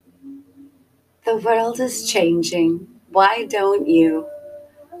The world is changing. Why don't you?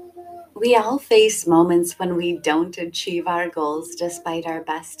 We all face moments when we don't achieve our goals despite our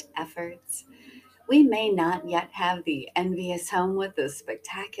best efforts. We may not yet have the envious home with the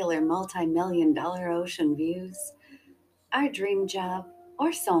spectacular multi-million-dollar ocean views, our dream job, or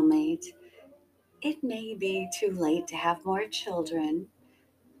soulmate. It may be too late to have more children.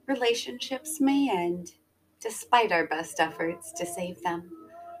 Relationships may end despite our best efforts to save them.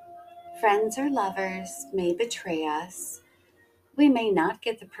 Friends or lovers may betray us. We may not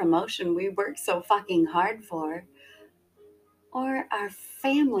get the promotion we worked so fucking hard for, or our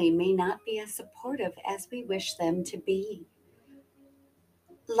family may not be as supportive as we wish them to be.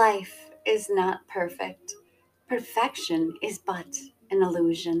 Life is not perfect. Perfection is but an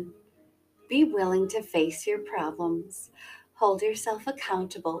illusion. Be willing to face your problems. Hold yourself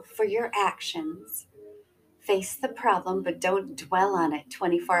accountable for your actions. Face the problem, but don't dwell on it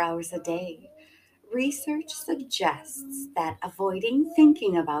 24 hours a day. Research suggests that avoiding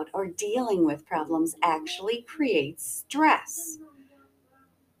thinking about or dealing with problems actually creates stress.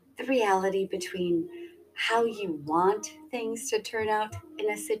 The reality between how you want things to turn out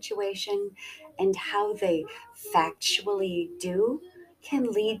in a situation and how they factually do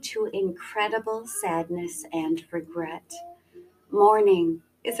can lead to incredible sadness and regret. Mourning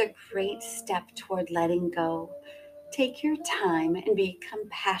is a great step toward letting go. Take your time and be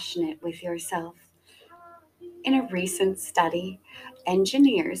compassionate with yourself. In a recent study,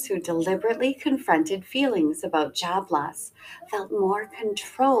 engineers who deliberately confronted feelings about job loss felt more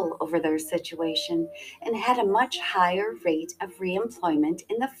control over their situation and had a much higher rate of reemployment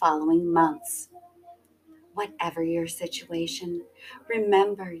in the following months. Whatever your situation,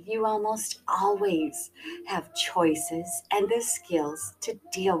 remember you almost always have choices and the skills to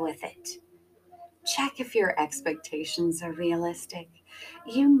deal with it. Check if your expectations are realistic.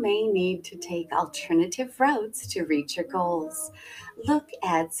 You may need to take alternative routes to reach your goals. Look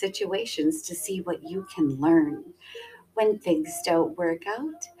at situations to see what you can learn. When things don't work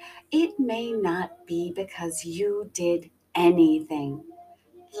out, it may not be because you did anything.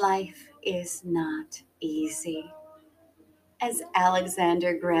 Life is not easy. As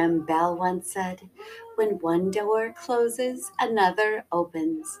Alexander Graham Bell once said, when one door closes, another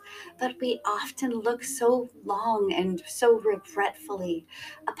opens. But we often look so long and so regretfully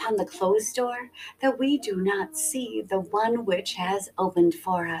upon the closed door that we do not see the one which has opened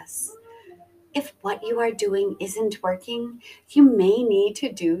for us. If what you are doing isn't working, you may need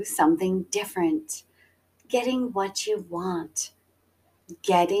to do something different. Getting what you want.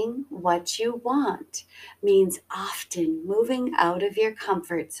 Getting what you want means often moving out of your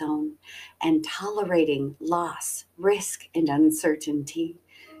comfort zone and tolerating loss, risk, and uncertainty.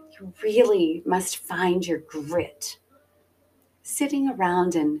 You really must find your grit. Sitting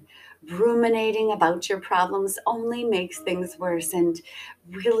around and ruminating about your problems only makes things worse and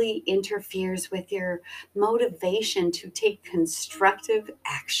really interferes with your motivation to take constructive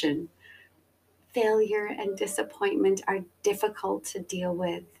action. Failure and disappointment are difficult to deal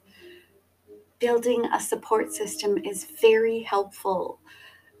with. Building a support system is very helpful.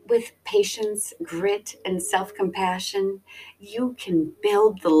 With patience, grit, and self compassion, you can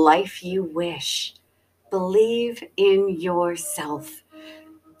build the life you wish. Believe in yourself.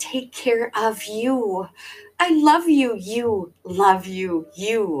 Take care of you. I love you. You love you.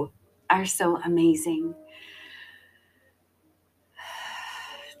 You are so amazing.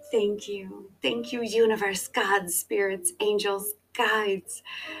 Thank you. Thank you, universe, God, spirits, angels, guides.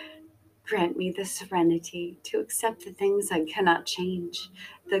 Grant me the serenity to accept the things I cannot change,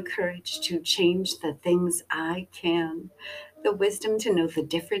 the courage to change the things I can, the wisdom to know the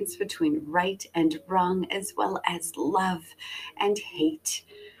difference between right and wrong, as well as love and hate,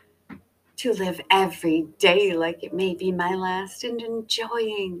 to live every day like it may be my last and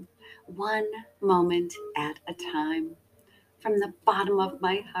enjoying one moment at a time. From the bottom of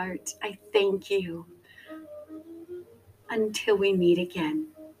my heart, I thank you. Until we meet again.